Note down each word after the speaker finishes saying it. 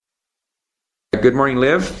Good morning,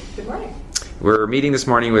 Liv. Good morning. We're meeting this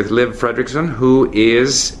morning with Liv Frederickson, who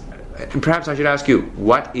is, and perhaps I should ask you,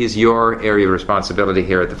 what is your area of responsibility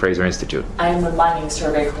here at the Fraser Institute? I am the mining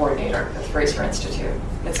survey coordinator at the Fraser Institute.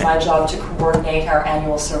 It's my job to coordinate our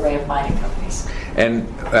annual survey of mining companies. And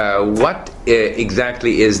what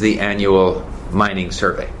exactly is the annual mining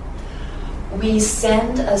survey? We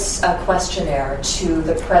send a questionnaire to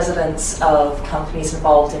the presidents of companies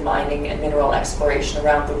involved in mining and mineral exploration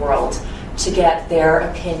around the world to get their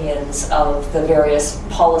opinions of the various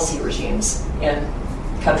policy regimes in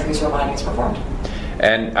countries where mining is performed.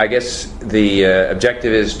 And I guess the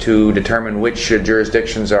objective is to determine which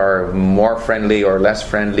jurisdictions are more friendly or less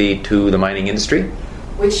friendly to the mining industry?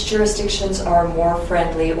 Which jurisdictions are more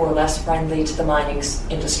friendly or less friendly to the mining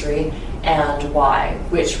industry, and why.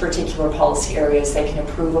 Which particular policy areas they can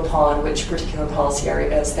improve upon, which particular policy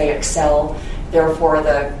areas they excel. Therefore,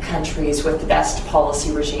 the countries with the best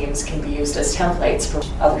policy regimes can be used as templates for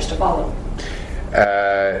others to follow.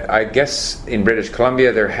 I guess in British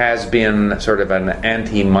Columbia there has been sort of an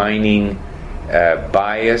anti-mining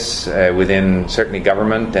bias within certainly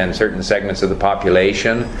government and certain segments of the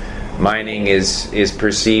population. Mining is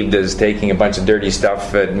perceived as taking a bunch of dirty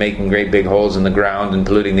stuff and making great big holes in the ground and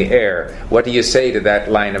polluting the air. What do you say to that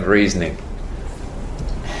line of reasoning?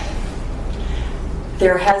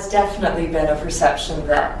 There has definitely been a perception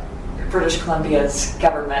that British Columbia's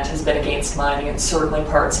government has been against mining, and certainly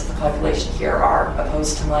parts of the population here are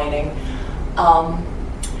opposed to mining.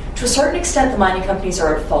 To a certain extent, the mining companies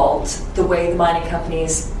are at fault. The way the mining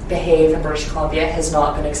companies behave in British Columbia has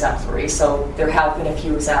not been exemplary, so there have been a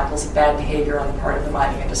few examples of bad behavior on the part of the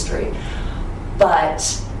mining industry.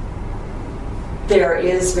 But there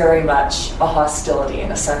is very much a hostility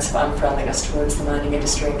and a sense of unfriendliness towards the mining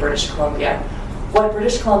industry in British Columbia. What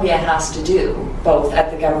British Columbia has to do, both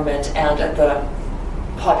at the government and at the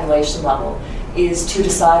population level, is to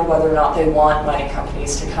decide whether or not they want mining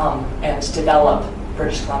companies to come and develop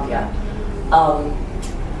British Columbia.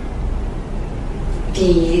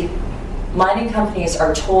 The mining companies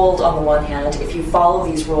are told, on the one hand, if you follow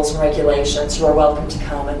these rules and regulations, you are welcome to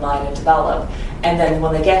come and mine and develop. And then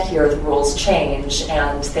when they get here, the rules change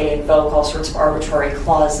and they invoke all sorts of arbitrary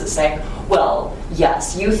clauses saying, well,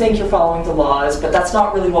 yes, you think you're following the laws, but that's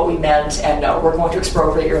not really what we meant, and no, we're going to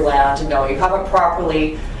expropriate your land, and no, you haven't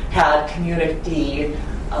properly had community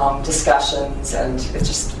discussions, and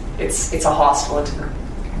it's a hostile and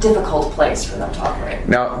difficult place for them to operate.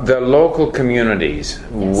 Now, the local communities,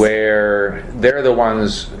 yes, where they're the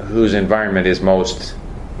ones whose environment is most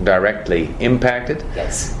directly impacted,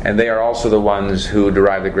 yes, and they are also the ones who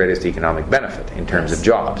derive the greatest economic benefit in terms, yes, of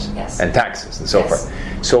jobs, yes, and taxes and so, yes,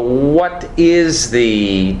 forth. So what is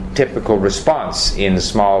the typical response in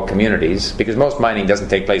small communities? Because most mining doesn't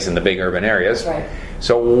take place in the big urban areas. Right.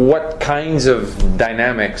 So what kinds of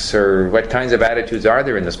dynamics or what kinds of attitudes are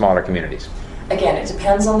there in the smaller communities? Again, it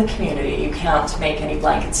depends on the community. You can't make any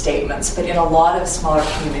blanket statements, but in a lot of smaller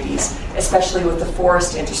communities, especially with the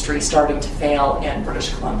forest industry starting to fail in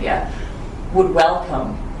British Columbia, would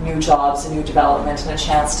welcome new jobs and new development and a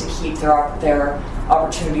chance to keep their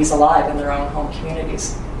opportunities alive in their own home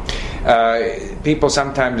communities. People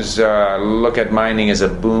sometimes look at mining as a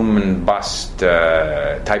boom and bust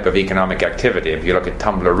type of economic activity. If you look at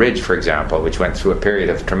Tumbler Ridge, for example, which went through a period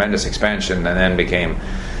of tremendous expansion and then became,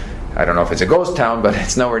 I don't know if it's a ghost town, but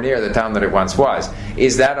it's nowhere near the town that it once was.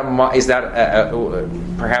 Is that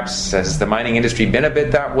perhaps has the mining industry been a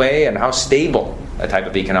bit that way, and how stable a type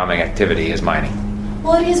of economic activity is mining?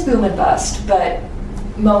 Well, it is boom and bust, but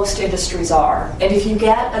most industries are. And if you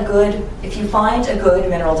find a good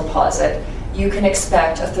mineral deposit, you can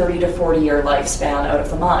expect a 30 to 40 year lifespan out of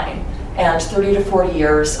the mine. And 30 to 40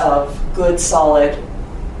 years of good, solid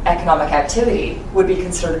economic activity would be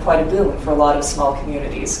considered quite a boon for a lot of small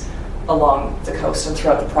communities along the coast and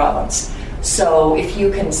throughout the province. So if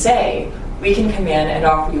you can say, we can come in and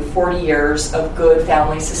offer you 40 years of good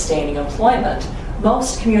family-sustaining employment,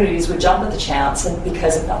 most communities would jump at the chance, and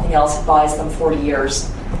because if nothing else, it buys them 40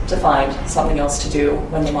 years to find something else to do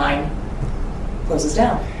when the mine closes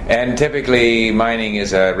down. And typically mining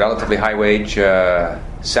is a relatively high-wage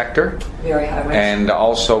sector. Very high wage. And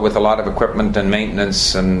also with a lot of equipment and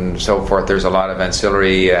maintenance and so forth, there's a lot of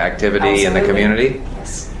ancillary activity, absolutely, in the community.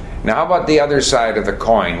 Yes. Now, how about the other side of the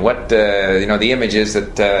coin? What the image is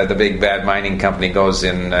that the big bad mining company goes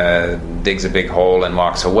in, digs a big hole, and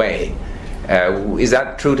walks away. Is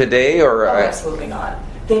that true today, or? Oh, absolutely not.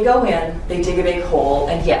 They go in, they dig a big hole,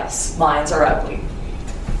 and yes, mines are ugly.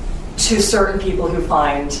 To certain people who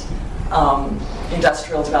find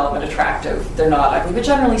industrial development attractive, they're not ugly. But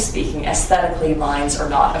generally speaking, aesthetically, mines are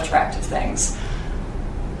not attractive things.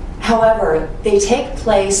 However, they take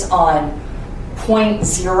place on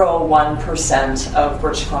 0.01% of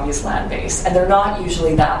British Columbia's land base, and they're not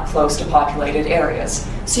usually that close to populated areas.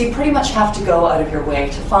 So you pretty much have to go out of your way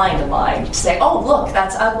to find a mine, to say, oh, look,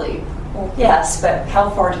 that's ugly. Well, yes, but how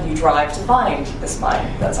far did you drive to find this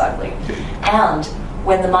mine that's ugly? And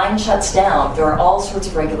when the mine shuts down, there are all sorts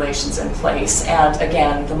of regulations in place, and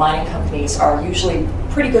again, the mining companies are usually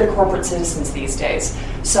pretty good corporate citizens these days,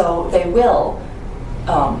 so they will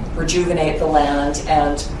rejuvenate the land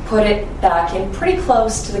and put it back in pretty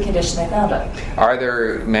close to the condition they found it. Are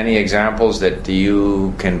there many examples that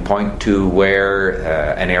you can point to where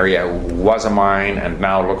an area was a mine and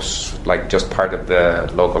now looks like just part of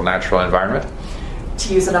the local natural environment?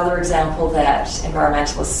 To use another example that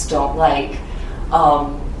environmentalists don't like,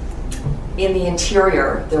 in the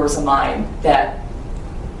interior there was a mine that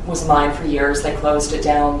was a mine for years. They closed it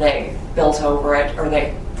down, they built over it, or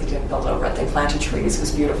they didn't build over it, they planted trees, it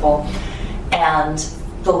was beautiful. And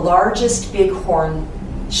the largest bighorn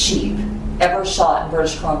sheep ever shot in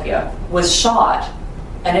British Columbia was shot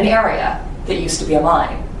in an area that used to be a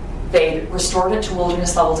mine. They restored it to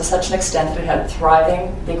wilderness level to such an extent that it had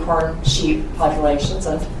thriving bighorn sheep populations,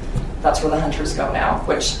 and that's where the hunters go now,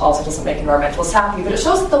 which also doesn't make environmentalists happy, but it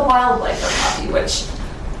shows that the wildlife are happy, which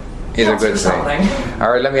is a good thing. All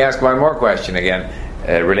right, let me ask one more question again,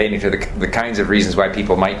 relating to the kinds of reasons why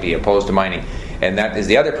people might be opposed to mining. And that is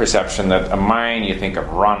the other perception that a mine, you think of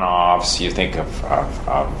runoffs, you think of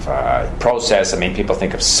process. I mean, people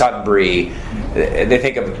think of Sudbury. They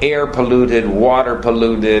think of air polluted, water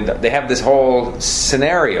polluted. They have this whole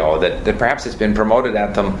scenario that perhaps it's been promoted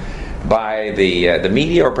at them by the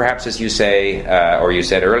media, or perhaps, as you say, or you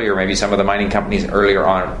said earlier, maybe some of the mining companies earlier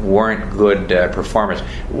on weren't good performers.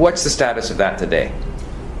 What's the status of that today?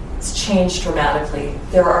 It's changed dramatically.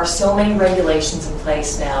 There are so many regulations in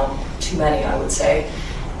place now, too many I would say,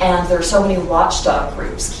 and there are so many watchdog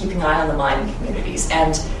groups keeping an eye on the mining communities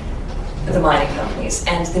and the mining companies.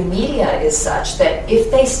 And the media is such that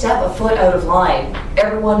if they step a foot out of line,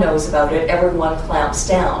 everyone knows about it, everyone clamps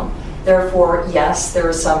down. Therefore, yes, there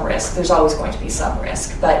is some risk. There's always going to be some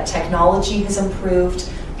risk. But technology has improved,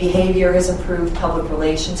 behavior has improved, public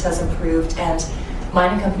relations has improved, and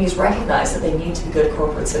mining companies recognize that they need to be good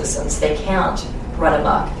corporate citizens. They can't run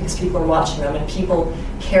amok because people are watching them, and people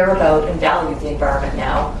care about and value the environment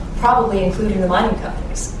now, probably including the mining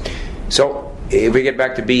companies. So, if we get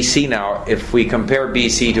back to BC now, if we compare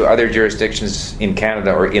BC to other jurisdictions in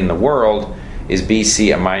Canada or in the world, is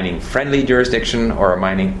BC a mining-friendly jurisdiction or a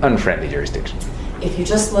mining-unfriendly jurisdiction? If you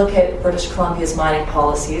just look at British Columbia's mining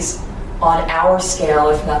policies, on our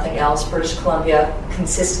scale, if nothing else, British Columbia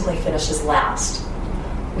consistently finishes last.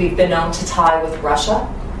 We've been known to tie with Russia.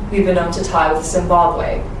 We've been known to tie with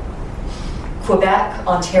Zimbabwe. Quebec,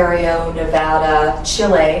 Ontario, Nevada,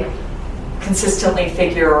 Chile consistently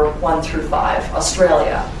figure 1 through 5.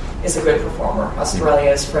 Australia is a good performer.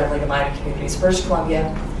 Australia is friendly to mining communities. British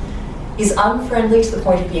Columbia is unfriendly to the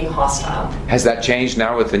point of being hostile. Has that changed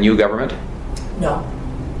now with the new government? No,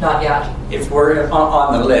 not yet. If we're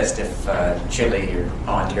on the list, if Chile or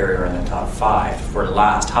Ontario are in the top 5, if we're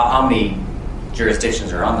last, how many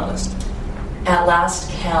jurisdictions are on the list? At last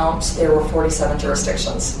count, there were 47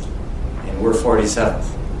 jurisdictions. And we're 47th.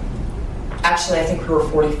 Actually, I think we were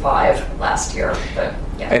 45 last year, but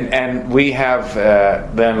yeah. And we have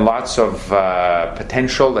then lots of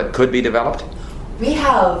potential that could be developed? We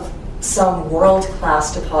have some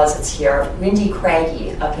world-class deposits here. Windy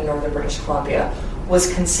Craggy up in northern British Columbia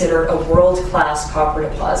was considered a world-class copper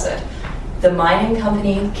deposit. The mining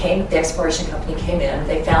company the exploration company came in,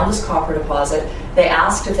 they found this copper deposit, they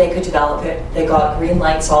asked if they could develop it, they got green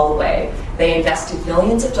lights all the way, they invested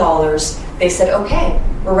millions of dollars, they said, okay,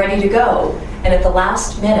 we're ready to go. And at the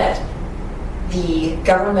last minute, the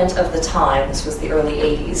government of the time, this was the early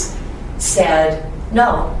 80s, said,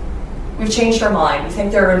 no, we've changed our mind, we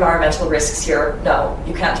think there are environmental risks here, no,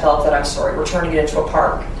 you can't develop that, I'm sorry, we're turning it into a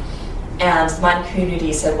park. And the mining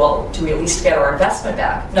community said, well, do we at least get our investment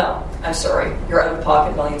back? No, I'm sorry, you're out of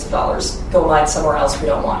pocket millions of dollars. Go mine somewhere else, we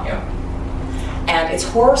don't want you. And it's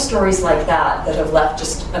horror stories like that that have left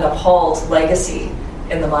just an appalled legacy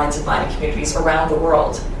in the minds of mining communities around the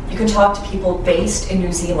world. You can talk to people based in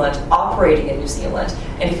New Zealand, operating in New Zealand,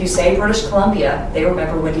 and if you say British Columbia, they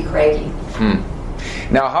remember Windy Craggy.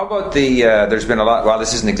 Now, how about there's been a lot, well,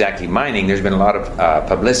 this isn't exactly mining, there's been a lot of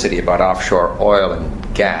publicity about offshore oil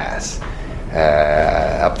and gas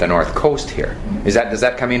up the north coast here. Does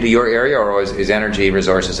that come into your area, or is energy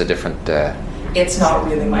resources a different... It's not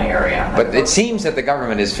really my area. But it seems that the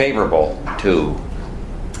government is favorable to...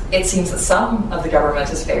 It seems that some of the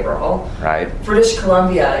government is favorable. Right. British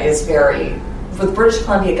Columbia is very the British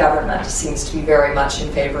Columbia government seems to be very much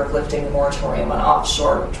in favor of lifting the moratorium on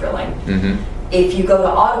offshore drilling. If you go to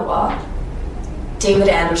Ottawa, David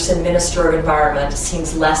Anderson, Minister of Environment,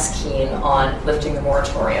 seems less keen on lifting the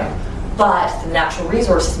moratorium, but the Natural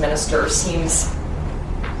Resources Minister seems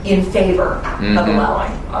in favor of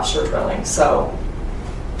allowing offshore drilling. So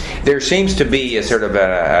there seems to be a sort of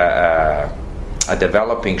a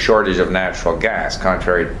developing shortage of natural gas,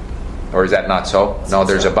 contrary, or is that not so? No,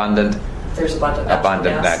 there's abundant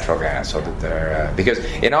natural gas. So that there, because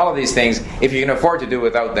in all of these things, if you can afford to do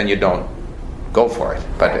without, then you don't go for it.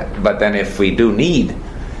 But then if we do need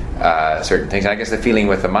certain things, I guess the feeling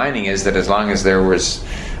with the mining is that as long as there was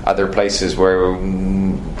other places where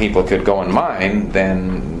people could go and mine,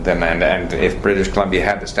 then and if British Columbia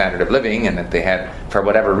had the standard of living, and if they had, for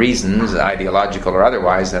whatever reasons, ideological or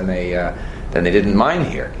otherwise, then they didn't mine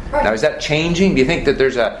here. Right. Now, is that changing? Do you think that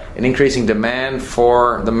there's an increasing demand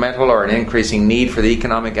for the metal, or an increasing need for the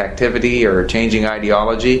economic activity, or changing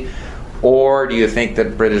ideology? Or do you think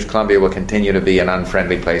that British Columbia will continue to be an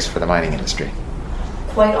unfriendly place for the mining industry?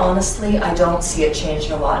 Quite honestly, I don't see it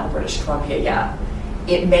changing a lot in British Columbia yet.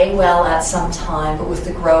 It may well at some time, but with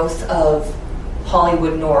the growth of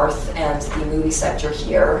Hollywood North and the movie sector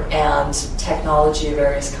here, and technology of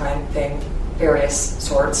various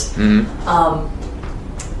sorts, mining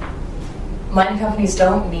companies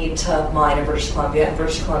don't need to mine in British Columbia, and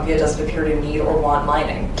British Columbia doesn't appear to need or want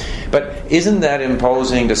mining. But isn't that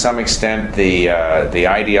imposing to some extent the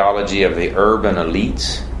ideology of the urban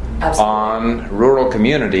elites? Absolutely. On rural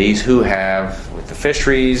communities who have, with the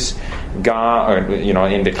fisheries gone, or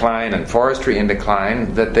in decline, and forestry in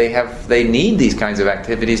decline, that they need these kinds of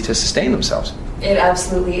activities to sustain themselves? It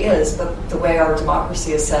absolutely is, but the way our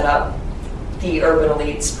democracy is set up, the urban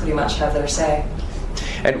elites pretty much have their say.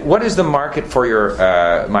 And what is the market for your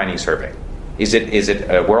mining survey? Is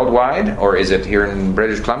it worldwide, or is it here in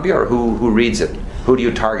British Columbia, or who reads it? Who do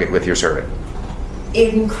you target with your survey?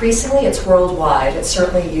 Increasingly, it's worldwide. It's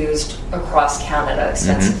certainly used across Canada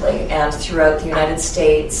extensively, and throughout the United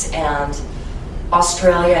States, and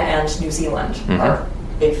Australia and New Zealand are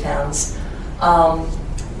big fans.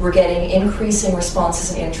 We're getting increasing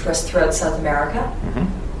responses and interest throughout South America,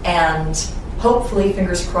 and hopefully,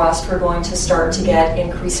 fingers crossed, we're going to start to get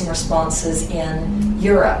increasing responses in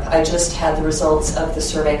Europe. I just had the results of the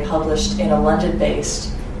survey published in a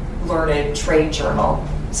London-based learned trade journal,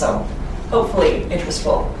 so hopefully interest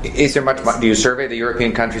will. Is there much? Do you survey the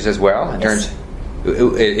European countries as well? Yes.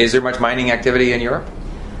 Is there much mining activity in Europe?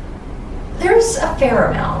 There's a fair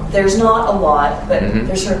amount. There's not a lot, but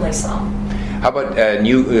there's certainly some. How about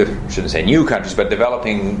shouldn't say new countries, but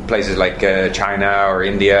developing places like China or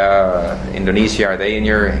India, Indonesia? Are they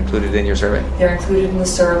included in your survey? They're included in the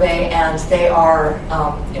survey, and they are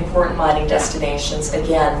important mining destinations,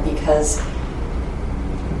 again, because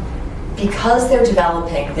they're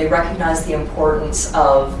developing. They recognize the importance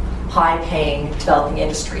of high-paying developing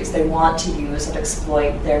industries. They want to use and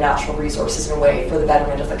exploit their natural resources in a way for the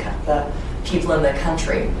betterment of the people in the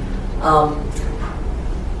country.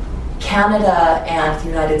 Canada and the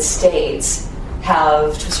United States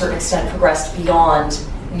have, to a certain extent, progressed beyond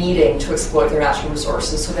needing to exploit their natural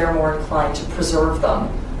resources, so they're more inclined to preserve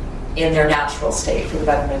them in their natural state for the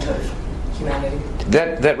betterment of humanity.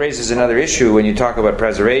 That raises another issue when you talk about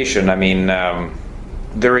preservation. I mean,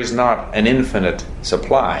 there is not an infinite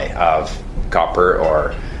supply of copper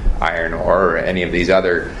or iron ore or any of these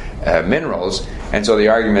other minerals, and so the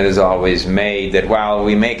argument is always made that while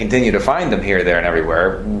we may continue to find them here, there, and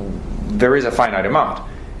everywhere, there is a finite amount.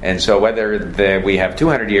 And so whether we have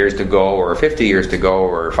 200 years to go, or 50 years to go,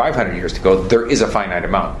 or 500 years to go, there is a finite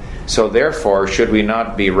amount. So therefore, should we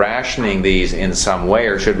not be rationing these in some way,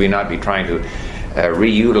 or should we not be trying to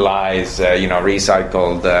reutilize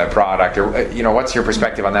recycled product, or what's your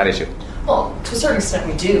perspective on that issue? Well, to a certain extent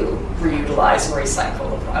we do reutilize and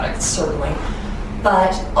recycle the products, certainly.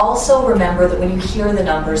 But also remember that when you hear the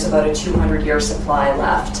numbers about a 200-year supply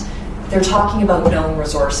left, they're talking about known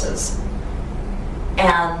resources.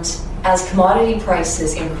 And as commodity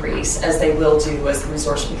prices increase, as they will do as the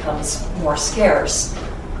resource becomes more scarce,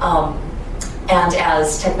 and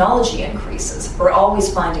as technology increases, we're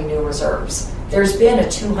always finding new reserves. There's been a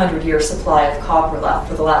 200-year supply of copper left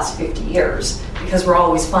for the last 50 years because we're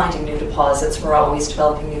always finding new deposits, we're always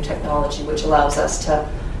developing new technology, which allows us to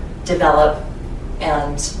develop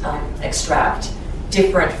and extract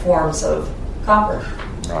different forms of copper.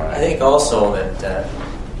 I think also that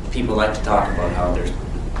people like to talk about how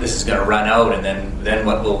this is going to run out, and then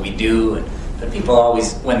what will we do? But people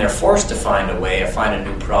always, when they're forced to find a way, find a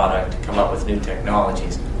new product, come up with new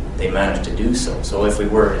technologies, they manage to do so. So if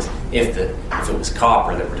it was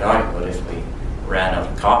copper that we're talking about, if we ran out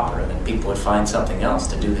of copper, then people would find something else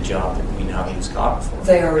to do the job that we now use copper for.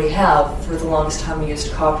 They already have. For the longest time, we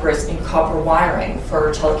used copper as in copper wiring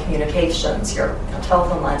for telecommunications, your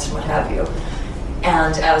telephone lines and what have you.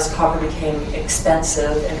 And as copper became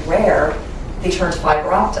expensive and rare, they turned to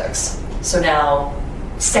fiber optics. So now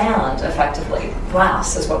sand, effectively,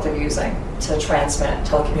 glass is what they're using to transmit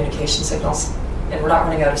telecommunication signals. And we're not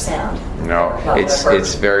running out of sand. No,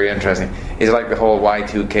 it's very interesting. It's like the whole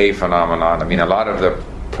Y2K phenomenon. I mean, a lot of the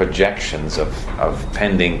projections of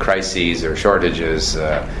pending crises or shortages,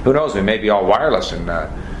 who knows, we may be all wireless in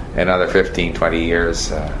another 15, 20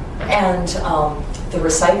 years. And the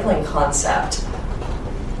recycling concept.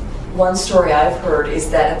 One story I've heard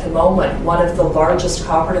is that at the moment, one of the largest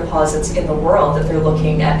copper deposits in the world that they're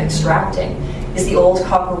looking at extracting is the old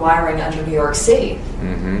copper wiring under New York City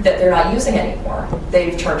that they're not using anymore.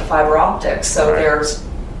 They've turned to fiber optics, so there's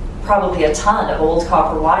probably a ton of old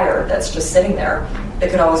copper wire that's just sitting there that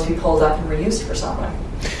could always be pulled up and reused for something.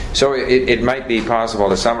 So it might be possible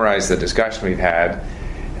to summarize the discussion we've had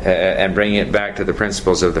and bring it back to the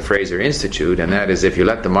principles of the Fraser Institute, and that is, if you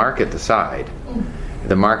let the market decide,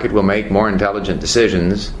 the market will make more intelligent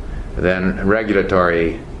decisions than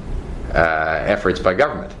regulatory efforts by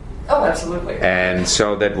government. Oh, absolutely. And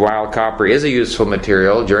so that while copper is a useful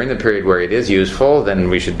material, during the period where it is useful, then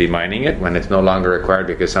we should be mining it. When it's no longer required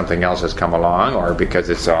because something else has come along, or because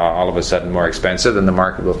it's all of a sudden more expensive, then the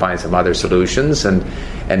market will find some other solutions. And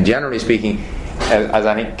generally speaking, as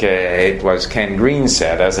I think it was Ken Green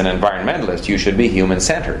said, as an environmentalist, you should be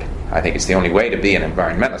human-centered. I think it's the only way to be an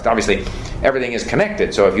environmentalist. Obviously, everything is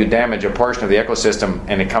connected, so if you damage a portion of the ecosystem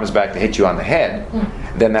and it comes back to hit you on the head,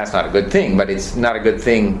 then that's not a good thing. But it's not a good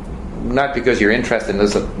thing not because you're interested in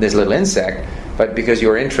this little insect, but because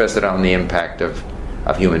you're interested on the impact of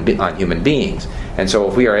human beings. And so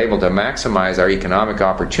if we are able to maximize our economic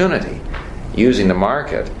opportunity using the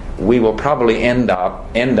market, we will probably end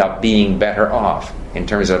up being better off in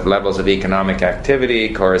terms of levels of economic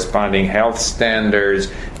activity, corresponding health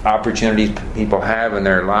standards, opportunities people have in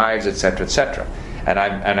their lives, etc., etc. And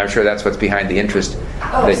I'm sure that's what's behind the interest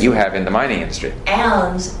that you have in the mining industry.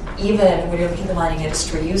 And even when you're looking at the mining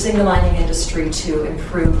industry, using the mining industry to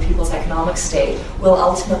improve people's economic state will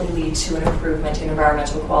ultimately lead to an improvement in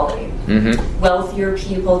environmental quality. Wealthier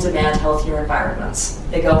people demand healthier environments.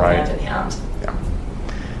 They go hand in hand. Yeah.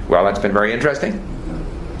 Well, that's been very interesting.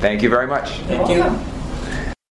 Thank you very much. Thank you.